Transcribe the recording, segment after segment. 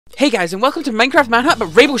Hey guys, and welcome to Minecraft Manhunt,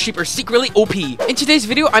 but rainbow sheep are secretly OP. In today's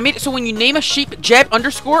video, I made it so when you name a sheep Jeb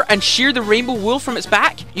underscore and shear the rainbow wool from its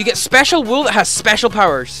back, you get special wool that has special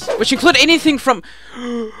powers, which include anything from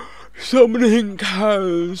summoning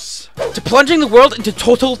cows to plunging the world into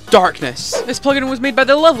total darkness. This plugin was made by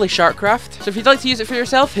the lovely Sharkcraft, so if you'd like to use it for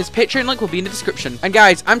yourself, his Patreon link will be in the description. And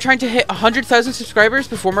guys, I'm trying to hit 100,000 subscribers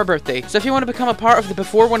before my birthday, so if you want to become a part of the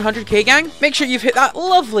before 100k gang, make sure you've hit that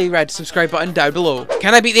lovely red subscribe button down below.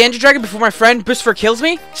 Can I beat the Ender Dragon before my friend Boostfur kills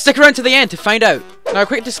me? Stick around to the end to find out. Now, a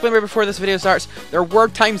quick disclaimer before this video starts, there were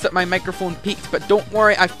times that my microphone peaked, but don't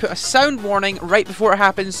worry, I've put a sound warning right before it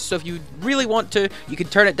happens, so if you really want to, you can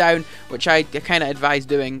turn it down, which I kind of advise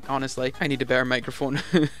doing, honestly. I need a better microphone.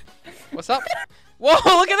 What's up? Whoa,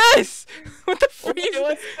 look at this! What the freak is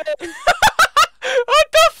this? What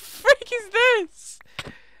the freak is this?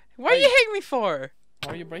 What are you hitting me for?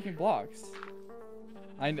 Why are you breaking blocks?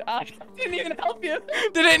 I didn't even help you!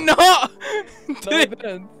 Did it not? No, it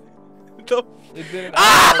didn't. It didn't.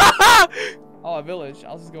 Ah! Oh, a village.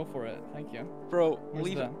 I'll just go for it. Thank you. Bro,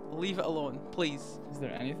 leave it alone, please. Is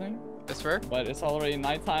there anything? Boostfur? But it's already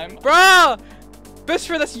nighttime. Bruh!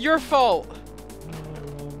 Boostfur, that's your fault!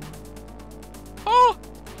 Oh!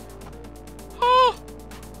 Oh!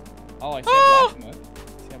 Oh, I see a blacksmith.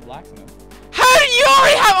 I see a blacksmith. How do you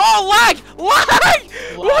already have— oh, lag! Lag!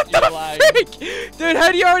 What the lag. frick? Dude,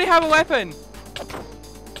 how do you already have a weapon?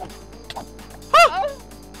 Huh?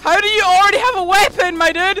 How do you already have a weapon,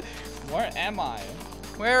 my dude? Where am I?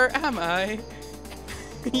 Where am I?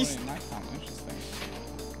 It's already nighttime. Interesting.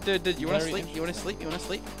 Dude, you wanna sleep? You wanna sleep? You wanna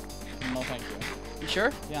sleep? No, thank you. You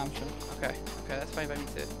sure? Yeah, I'm sure. Okay, that's fine by me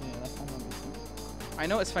too. Yeah, that's fine by me too. I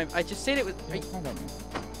know it's fine. I just said it was. Yeah, it's fine by me.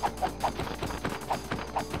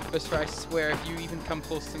 Boostfur, I swear, if you even come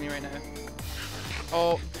close to me right now.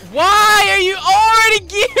 Oh, why are you already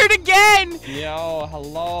geared again? Yo,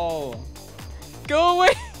 hello. Go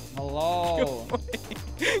away. Hello. Go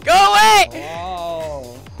away. Go away.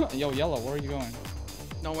 Hello. Yo, Yellow, where are you going?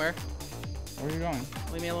 Nowhere. Where are you going?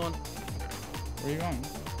 Leave me alone. Where are you going?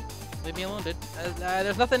 Leave me alone, dude.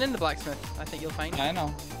 There's nothing in the blacksmith. I think you'll find. Yeah, I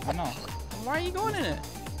know. I know. Why are you going in it?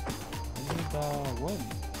 I need wood.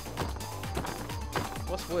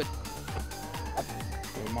 What's wood?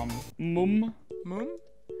 Mum.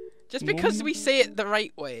 Just because we say it the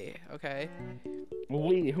right way, okay?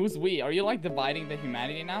 We? Who's we? Are you like dividing the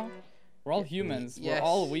humanity now? We're all humans. Yes. We're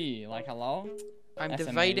all we. Like, hello? I'm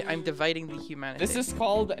dividing the humanity. This is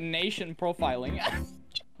called nation profiling.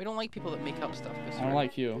 We don't like people that make up stuff. I don't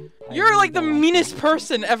like you. You're really like the meanest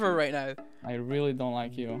person ever right now. I really don't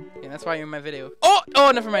like you. Yeah, that's why you're in my video.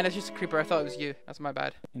 Oh, never mind. That's just a creeper. I thought it was you. That's my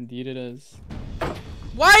bad. Indeed it is.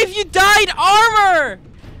 Why have you dyed armor?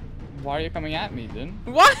 Why are you coming at me, dude?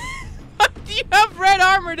 What? Do you have red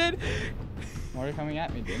armor, dude? Why are you coming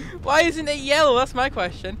at me, dude? Why isn't it yellow? That's my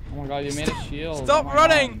question. Oh my god, you made a shield. Stop oh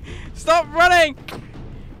running! God. Stop running! Oh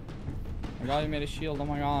my god, you made a shield. Oh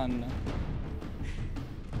my god.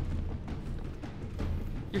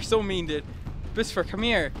 You're so mean, dude. Boostfur, come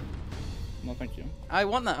here. No, thank you. I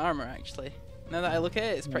want that armor, actually. Now that I look at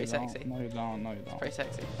it, it's pretty sexy. No, you don't. No, you don't. Pretty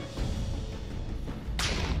sexy.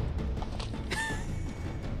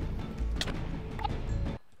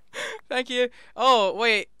 Thank you. Oh,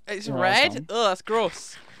 wait. It's You're red? welcome. Ugh, that's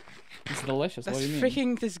gross. It's delicious. That's what do you mean?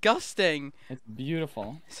 freaking disgusting. It's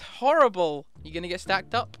beautiful. It's horrible. You gonna get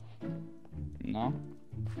stacked up? No.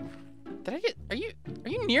 Did I get— are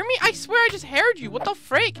you near me? I swear I just heard you. What the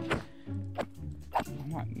frick? I'm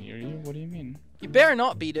not near you. What do you mean? You better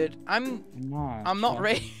not be, dude. I'm not trust.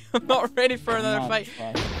 ready. I'm not ready for another fight.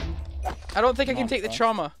 Trust. I don't think I can Not take the trust.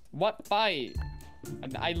 trauma. What fight?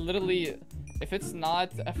 I literally, if it's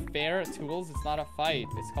not a fair tools, it's not a fight.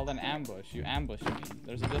 It's called an ambush. You ambush me.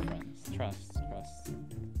 There's a difference. Trust.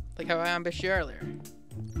 Like how I ambushed you earlier.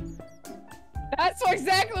 That's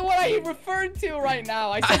exactly what I referred to right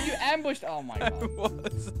now. I said you ambushed. Oh my god.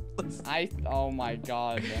 Oh my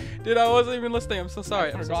god. Dude, I wasn't even listening. I'm so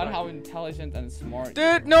sorry. I forgot how intelligent and smart.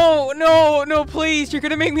 Dude, no, please. You're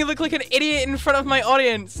gonna make me look like an idiot in front of my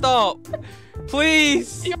audience. Stop.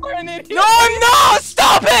 Please. You're an idiot. No, I'm not.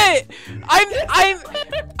 Stop it.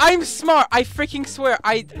 I'm smart. I freaking swear.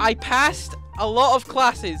 I passed a lot of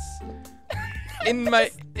classes in my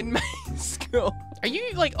school. Are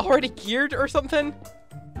you like already geared or something?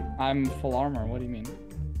 I'm full armor. What do you mean?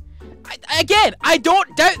 Again, I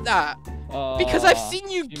don't doubt that. Because I've seen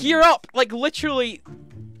you gear up like literally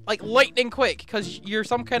like lightning quick because you're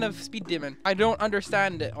some kind of speed demon. I don't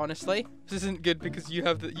understand it, honestly. This isn't good because you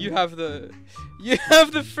have the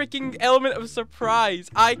freaking element of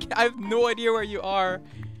surprise. I have no idea where you are.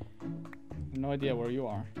 No idea where you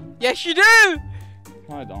are. Yes, you do.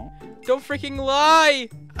 No, I don't. Don't freaking lie!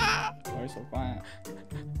 Why are you so quiet?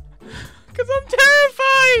 Because I'm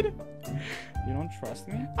terrified! You don't trust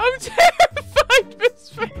me? I'm terrified,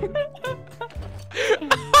 Misfit!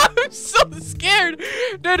 I'm so scared!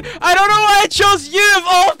 Dude, I don't know why I chose you of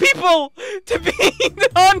all people to be the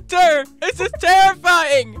hunter! This is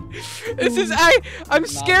terrifying! This is I'm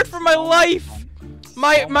scared for my life!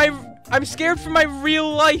 I'm scared for my real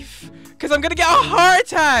life! Because I'm gonna get a heart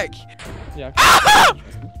attack! Yeah. Ah!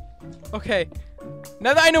 Okay.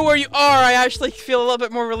 Now that I know where you are, I actually feel a little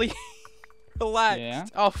bit more relaxed. Yeah?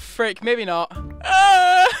 Oh, frick. Maybe not.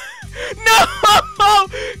 No!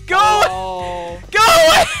 Go Hello. away! Go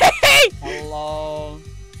away! Hello.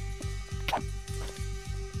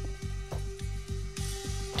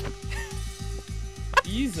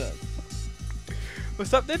 Jesus.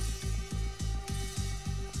 What's up, dude?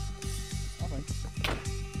 Okay.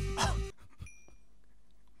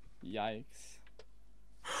 Yikes.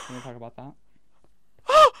 Can we talk about that?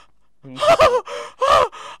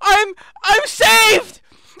 I'm saved!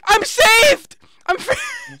 I'm saved! I'm free!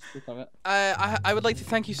 Of it. I would like to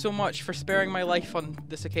thank you so much for sparing my life on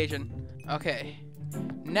this occasion. Okay.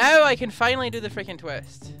 Now I can finally do the freaking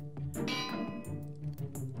twist.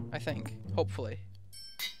 I think. Hopefully.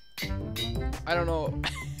 I don't know.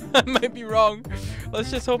 I might be wrong.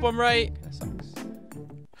 Let's just hope I'm right. That sucks.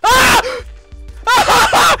 Ah!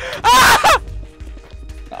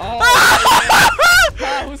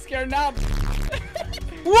 Oh, who's scared now?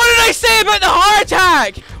 What did I say about the heart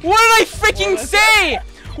attack? What did I freaking say?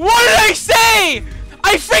 What did I say?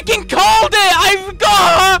 I freaking called it!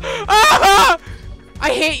 I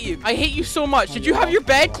hate you. I hate you so much. Did you have your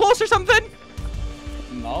bed close or something?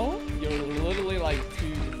 No, you're literally like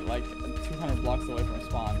 200 blocks away from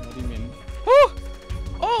spawn. What do you mean?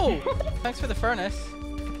 Oh, thanks for the furnace.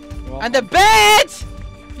 You're And the bed!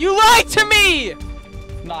 You lied to me!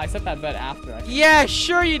 No, I set that bed after. Yeah,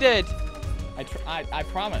 sure you did. I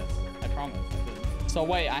promise. I promise. I did. So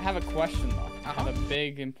wait, I have a question though. I have a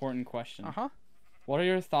big important question. What are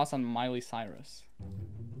your thoughts on Miley Cyrus?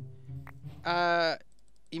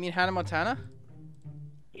 You mean Hannah Montana?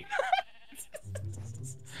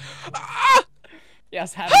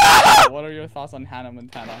 Yes, Hannah Montana. What are your thoughts on Hannah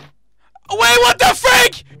Montana? Wait, what the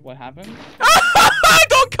frick? What happened?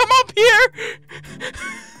 Don't come up here!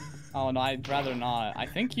 Oh no, I'd rather not. I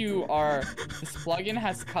think you are. This plugin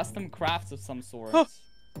has custom crafts of some sort,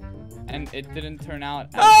 and it didn't turn out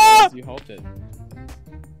as well as you hoped it.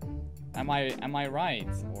 Am I right,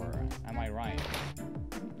 or am I right?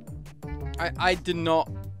 I did not.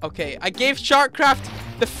 Okay, I gave Sharkcraft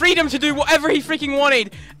the freedom to do whatever he freaking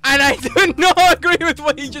wanted, and I do not agree with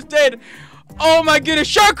what he just did. Oh my goodness,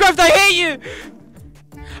 Sharkcraft, I hate you!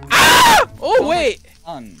 Ah! Oh wait.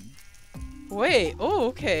 Wait, oh,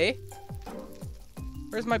 okay.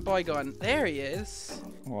 Where's my boy going? There he is.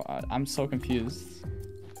 Well, I'm so confused.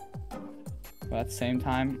 But at the same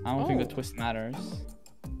time, I don't think the twist matters.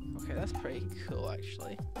 Okay, that's pretty cool,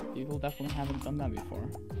 actually. People definitely haven't done that before.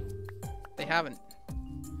 They haven't.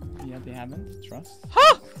 Yeah, they haven't. Trust.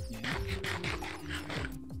 Huh! Yeah.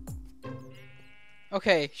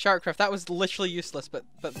 Okay, Sharkcraft, that was literally useless, but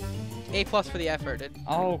A+ for the effort, dude.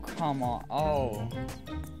 Oh, come on. Oh.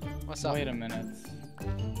 What's up? Wait a minute.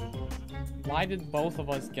 Why did both of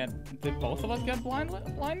us get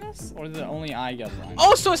blindness? Or did only I get blindness?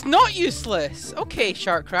 Oh, so it's not useless! Okay,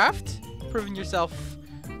 Sharkcraft. Proving yourself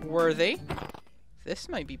worthy. This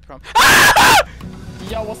might be Ah!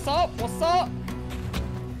 Yo, what's up? What's up?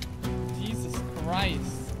 Jesus Christ.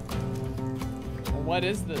 What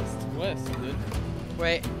is this twist, dude?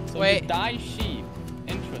 Wait, so wait. You die sheep.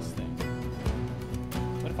 Interesting.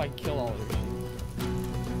 What if I kill all of your sheep?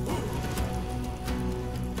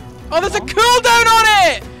 Oh, there's a cooldown on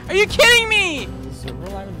it! Are you kidding me? The server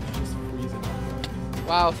language is just freezing.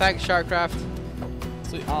 Wow, thanks, Sharkcraft.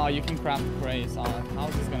 So, you can craft praise on it. How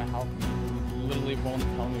is this gonna help me? You literally won't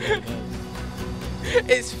tell me what it is.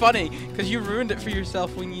 It's funny because you ruined it for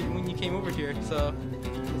yourself when you came over here. So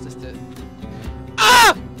let's just do it.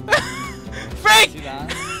 Ah! Frank! See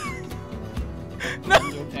that? No.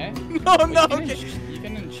 You okay? No, I'm not okay. You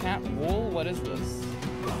can enchant wool. What is this?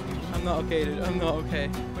 I'm not okay, dude. I'm not okay.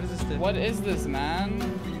 What is this do? What is this, man?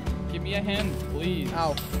 Give me a hint, please.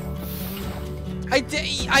 Ow. I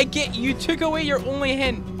get you took away your only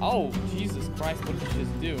hint. Oh, Jesus Christ! What did you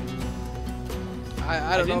just do?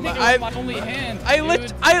 I don't know, but my only hint.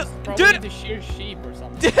 Dude, the sheer sheep or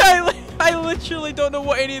something. Dude, I literally don't know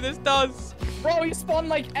what any of this does. Bro, you spawned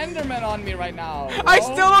like Endermen on me right now. Bro. I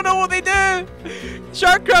still don't know what they do.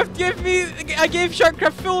 Sharkcraft I gave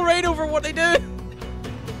Sharkcraft full reign over what they do.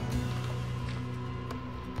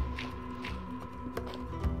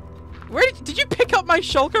 Where did you pick up my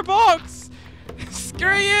shulker box?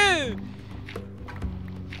 Screw you!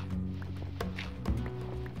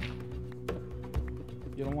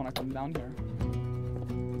 You don't want to come down here.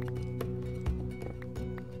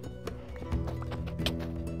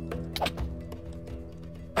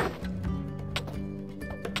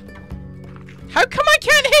 How come I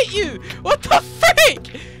can't hit you? What the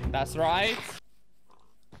frick? That's right.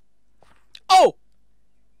 Oh!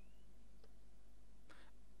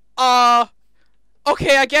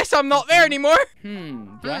 Okay, I guess I'm not there anymore.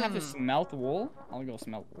 Do I have to smelt wool? I'll go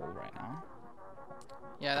smelt wool right now.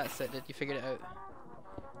 Yeah, that's it, dude. You figured it out.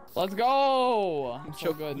 Let's go! I'm so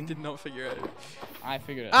You good. did not figure it out. I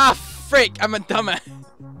figured it out. Ah, frick! I'm a dumbass.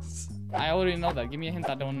 I already know that. Give me a hint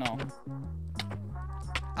I don't know.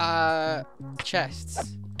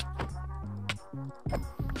 Chests.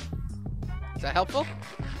 Is that helpful?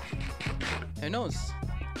 Who knows?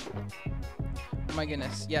 Oh my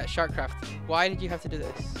goodness. Yeah, Sharkcraft. Why did you have to do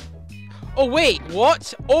this? Oh wait,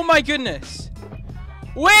 what? Oh my goodness.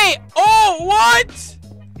 Wait, oh what?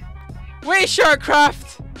 Wait,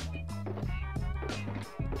 Sharkcraft.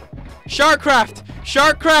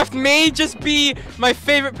 Sharkcraft may just be my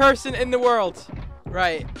favorite person in the world.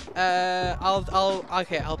 Right.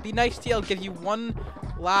 I'll be nice to you. I'll give you one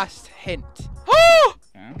last hint. Oh!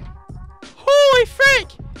 Okay. Holy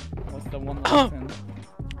frick! What's the one last hint?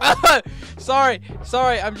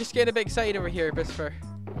 Sorry. I'm just getting a bit excited over here, Christopher.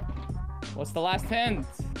 What's the last hint?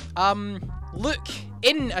 Look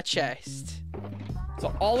in a chest.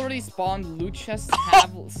 So already spawned loot chests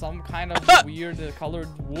have some kind of weird colored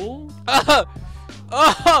wool?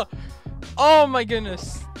 Oh my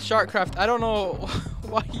goodness. Sharkcraft, I don't know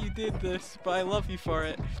why you did this, but I love you for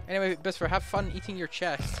it. Anyway, Christopher, have fun eating your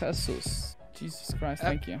chest. Jesus. Jesus Christ,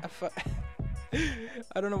 thank you.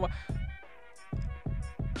 I don't know why.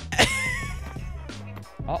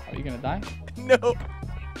 Oh, are you gonna die? No.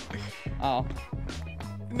 Oh.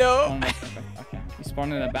 No. Oh, no. Okay. You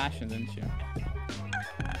spawned in a bastion, didn't you?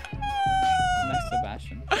 Next to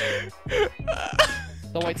bastion.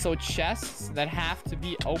 So wait, so chests that have to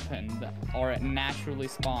be opened or naturally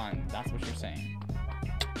spawned. That's what you're saying.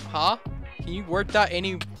 Huh? Can you word that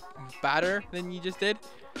any better than you just did?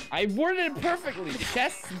 I worded it perfectly.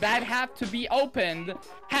 Chests that have to be opened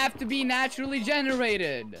have to be naturally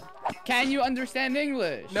generated. Can you understand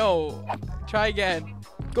English? No. Try again.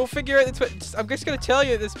 Go figure out the I'm just gonna tell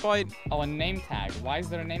you at this point. Oh, a name tag. Why is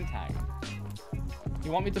there a name tag?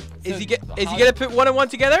 You want me to? Is he gonna put 1 and 1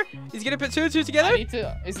 together? Is he gonna put 2 and 2 together? I need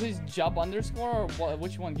to. Is this job underscore or what,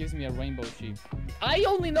 which one gives me a rainbow sheep? I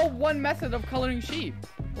only know one method of coloring sheep.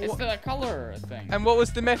 It's the color thing. And what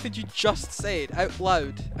was the method you just said out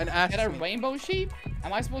loud and asked Get a me? rainbow sheep?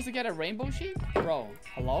 Am I supposed to get a rainbow sheep? Bro,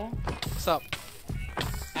 hello? What's up?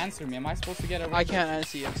 Answer me. Am I supposed to get a rainbow I can't sheep?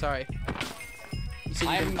 answer you. I'm sorry.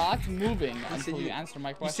 I'm not moving until you answer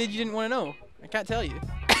my question. You said you didn't want to know. I can't tell you.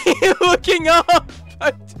 You're looking up.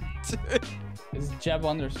 It's Jeb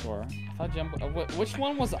underscore. I thought Jeb. Which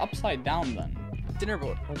one was upside down then?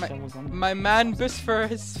 Dinnerboat. My man Busfer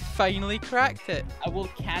has finally cracked it. I will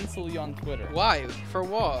cancel you on Twitter. Why? For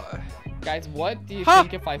what? Guys, what do you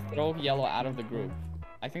think if I throw Yellow out of the group?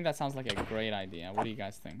 I think that sounds like a great idea. What do you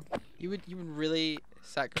guys think? You would really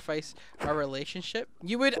sacrifice our relationship?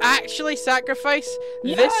 You would actually sacrifice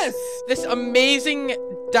this amazing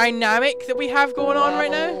dynamic that we have going on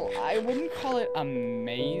right now? I wouldn't call it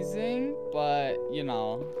amazing, but you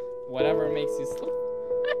know, whatever makes you sleep.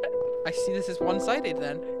 I see this as one-sided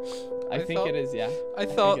then. I think it is, yeah. I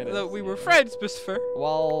thought that we were friends, Busfer.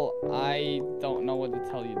 Well, I don't know what to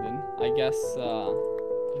tell you then. I guess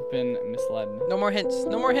you've been misled. No more hints.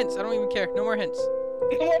 No more hints. I don't even care. No more hints.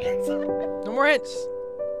 No more hints.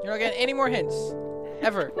 You're not getting any more hints.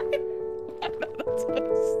 Ever.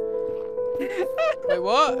 Wait,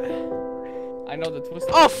 what? I know the twist.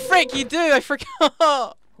 Oh, frick, you do. I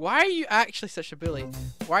forgot. Why are you actually such a bully?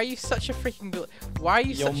 Why are you such a freaking bully? Why are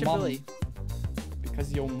you such a bully?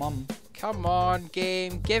 Because your mum. Come on,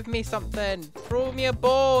 game. Give me something. Throw me a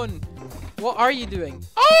bone. What are you doing?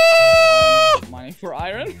 Oh! Mining for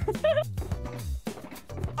iron?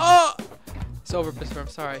 Oh! It's over, Pisper. I'm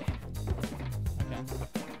sorry. Okay.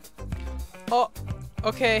 Oh,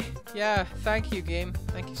 okay. Yeah, thank you, game.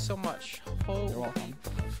 Thank you so much. You're welcome.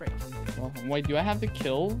 Frick. You're welcome. Wait, do I have to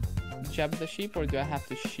kill Jeb the sheep or do I have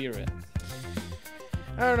to shear it?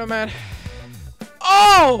 I don't know, man.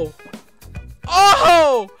 Oh!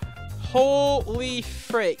 Oh! Holy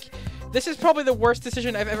frick. This is probably the worst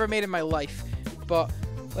decision I've ever made in my life. But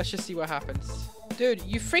let's just see what happens. Dude,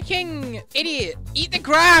 you freaking idiot. Eat the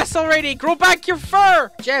grass already. Grow back your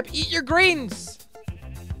fur. Jeb, eat your greens.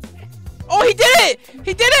 Oh, he did it!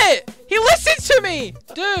 He did it! to me!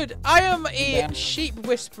 Dude, I am a sheep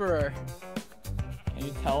whisperer. Can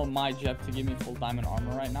you tell my Jeb to give me full diamond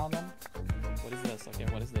armor right now then? What is this? Okay,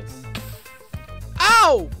 what is this?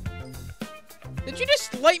 Ow! Did you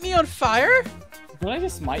just light me on fire? Did I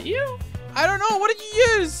just smite you? I don't know. What did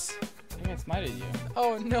you use? I think I smited you.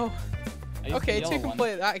 Oh, no. Okay, two can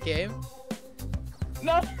play that game.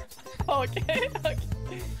 No. Okay. Okay.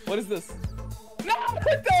 What is this? No!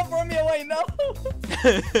 Don't burn me away, no!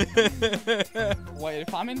 Wait,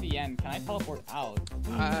 if I'm in the end, can I teleport out?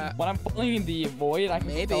 When I'm falling in the void, I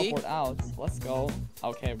can teleport out. Let's go.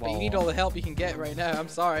 Okay, well. But you need all the help you can get right now. I'm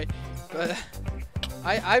sorry. But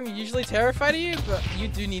I'm usually terrified of you, but you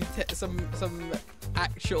do need some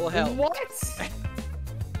actual help. What?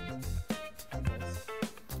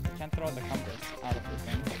 Can't throw the compass out of the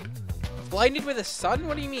thing. Blinded with the sun?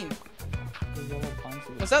 What do you mean?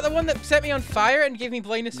 Was that the one that set me on fire and gave me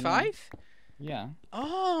blindness 5? Yeah.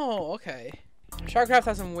 Oh, okay. Sharkcraft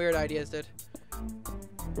has some weird ideas, dude.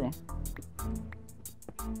 Bro.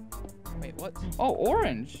 Wait, what? Oh,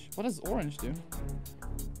 orange. What does orange do?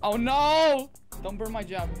 Oh no! Don't burn my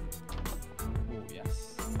Jeb. Oh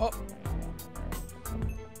yes. Oh.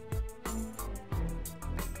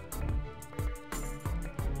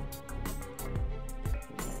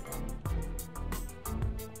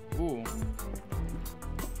 Ooh.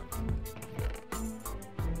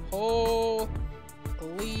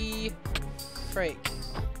 Holy freak.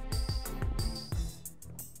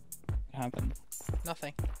 What happened?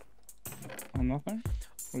 Nothing. Oh, nothing?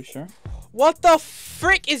 Are you sure? What the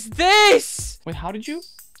frick is this? Wait, how did you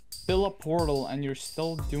fill a portal and you're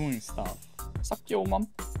still doing stuff? Suck yo mom.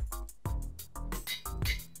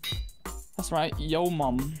 That's right, yo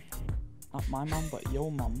mom. Not my mom, but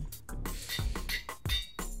yo mom.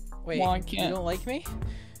 Wait, well, I can't. You don't like me?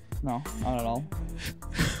 No, not at all.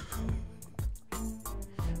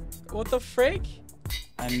 What the frick?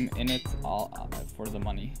 I'm in it all for the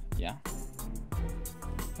money. Yeah.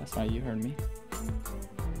 That's right, you heard me.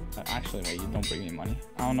 But actually, wait, you don't bring me money.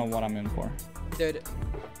 I don't know what I'm in for. Dude,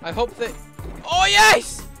 I hope that... Oh,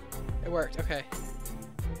 yes! It worked, okay.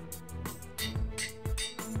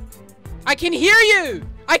 I can hear you!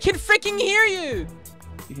 I can freaking hear you!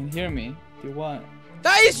 You can hear me? Do what?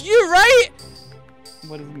 That is you, right?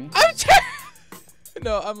 What does it mean? I'm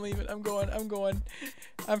No, I'm leaving. I'm going. I'm going.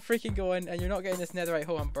 I'm freaking going. And you're not getting this netherite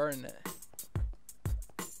hole. I'm burning it.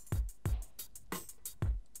 Oh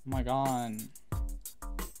my god.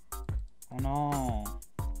 Oh no.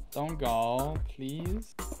 Don't go,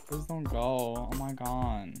 please. Please don't go. Oh my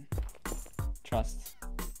god. Trust.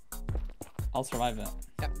 I'll survive it.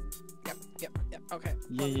 Yep. Yep. Yep. Yep. Okay.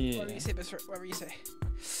 Yeah. Whatever you say, Mr. Whatever you say.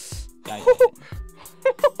 Yeah.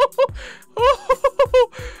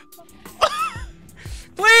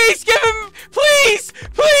 Please give him. Please.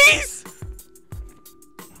 Please.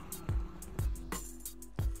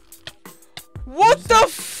 What the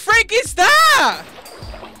frick is that?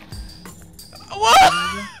 What?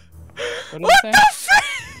 What the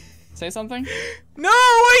frick? Say something? No,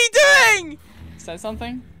 what are you doing? Say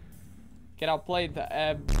something? Get outplayed.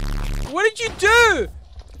 What did you do?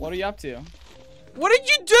 What are you up to? What did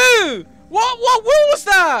you do? What was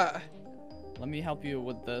that? Let me help you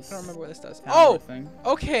with this. I don't remember what this does. Oh, thing.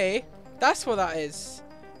 Okay. That's what that is.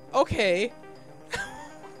 Okay.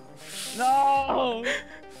 No!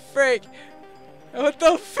 Frick. What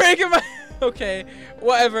the frick am I? Okay.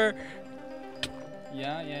 Whatever.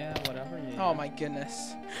 Yeah, whatever. Yeah. Oh my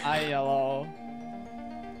goodness. Hi, yellow.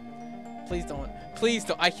 Please don't. Please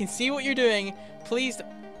don't. I can see what you're doing. Please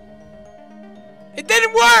don't. It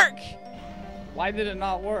didn't work! Why did it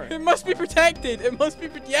not work? It must be protected. It must be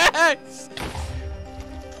yes!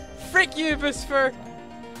 Frick you, Busfer.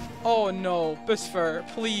 Oh no, Busfer,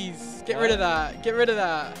 please. Get rid of that. Get rid of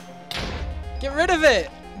that. Get rid of it.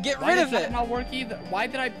 Get rid of it. Why did that not work either? Why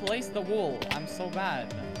did I place the wool? I'm so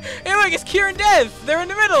bad. Hey look, it's Kieran Dev. They're in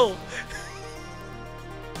the middle.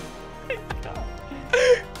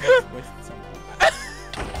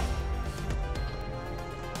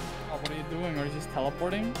 What are you doing? Are you just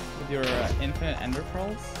teleporting with your infinite ender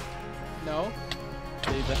pearls? No.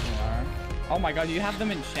 Yeah, you definitely are. Oh my god, you have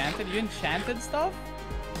them enchanted? You enchanted stuff?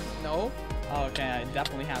 No. Oh, okay, I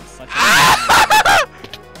definitely have such a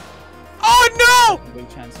oh no! big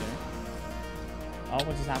chance here. Oh,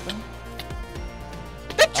 what just happened?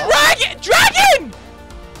 The dragon! Dragon!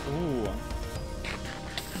 Ooh.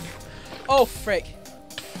 Oh frick.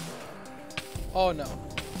 Oh no.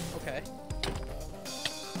 Okay.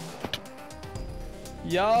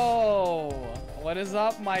 Yo! What is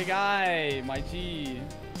up, my guy? My G.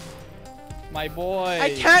 My boy.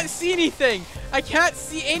 I can't see anything. I can't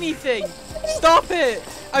see anything. Stop it.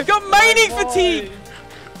 I've got mining fatigue!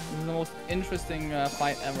 This is the most interesting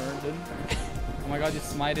fight ever, dude. Oh my god, you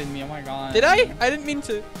smited me. Oh my god. Did I? I didn't mean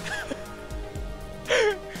to.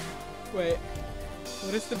 Wait.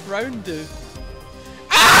 What does the brown do?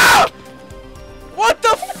 Ah! What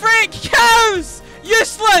the frick? Cows!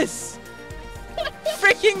 Useless!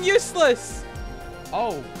 Freaking useless!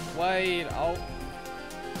 Oh, wait. Oh.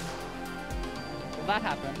 Will that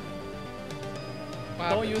happen?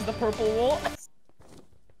 Don't use the purple wool.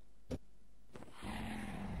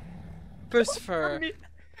 Bushfur.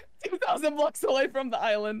 2,000 blocks away from the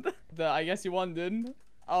island. I guess you won, dude.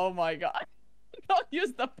 Oh my god. Don't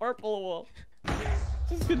use the purple wool.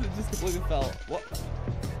 Just completely fell. What?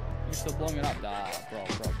 You're still blowing it up. Bro.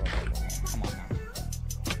 Come on now.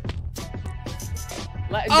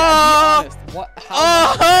 Be honest.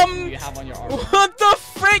 How much do you have on your armor? What the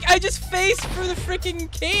frick? I just faced through the freaking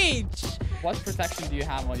cage. What protection do you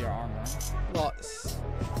have on your armor? Lots.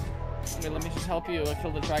 Wait, let me just help you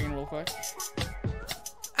kill the dragon real quick.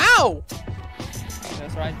 Ow!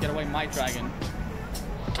 That's right. Get away, my dragon.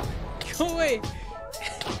 Go away.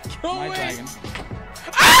 Go my away. Dragon.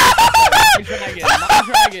 Ah! My dragon. My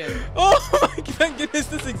dragon. Oh my god, goodness,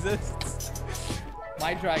 this exists.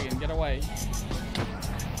 My dragon, get away.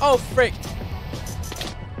 Oh frick.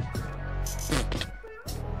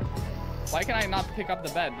 Why can I not pick up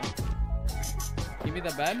the bed? Give me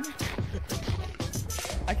the bed.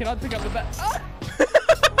 I cannot pick up the bed. Ah!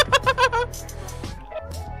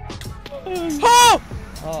 Oh!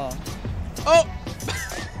 Oh. Oh!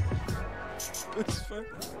 Bushfur.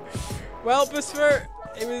 Well, Bushfur,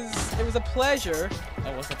 it was a pleasure.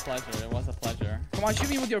 It was a pleasure. It was a pleasure. Come on, shoot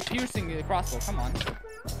me with your piercing crossbow. Come on.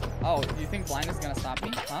 Oh, do you think blind is gonna stop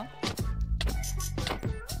me? Huh?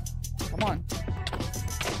 Come on.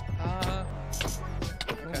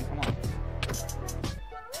 Okay, come on.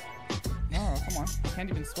 No, come on. I can't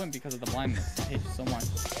even swim because of the blindness. I hate you so much.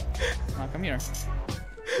 Come on, come here.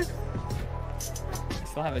 I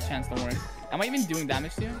still have a chance, don't worry. Am I even doing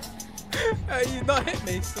damage to you? You not hit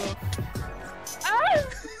me, so. Ah!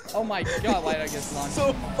 Oh my god, why did I get launched?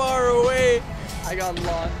 So far away. I got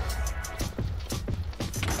launched.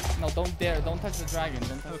 No, don't dare. Don't touch the dragon.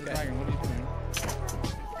 Don't touch the dragon. What are you doing?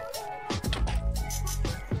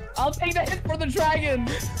 I'll take the hit for the dragon.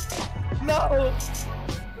 No.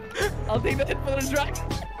 I'll take the hit for the dragon.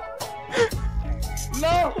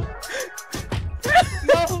 No.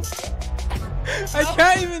 No. I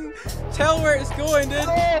can't even tell where it's going, dude.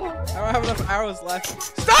 No. I don't have enough arrows left.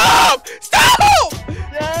 Stop! Stop!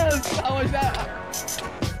 Yes. How much that?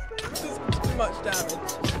 This is too much damage.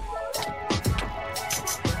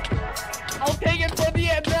 I'll take it for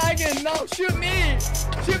the dragon. No, shoot me.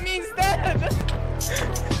 Shoot me instead.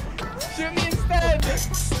 Shoot me instead.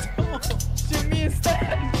 Stop. Shoot me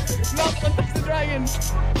instead. No, don't touch the dragon.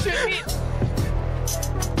 Shoot me.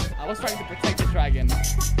 I was trying to protect the dragon.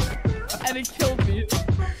 And it killed me.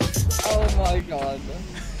 Oh my god.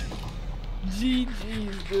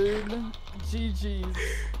 GG's, dude. GG's.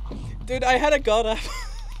 Dude, I had a god apple.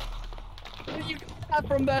 You got that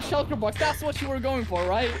from that shelter box. That's what you were going for,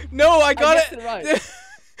 right? No, I got guessed it. Right.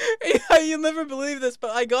 You'll never believe this,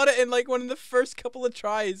 but I got it in like one of the first couple of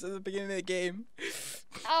tries at the beginning of the game.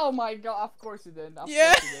 Oh my god, of course you did. Of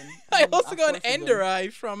Yeah, course you did. I also Of got an course you ender did. eye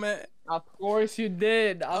from it. Of course you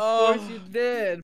did. Of Oh. course you did.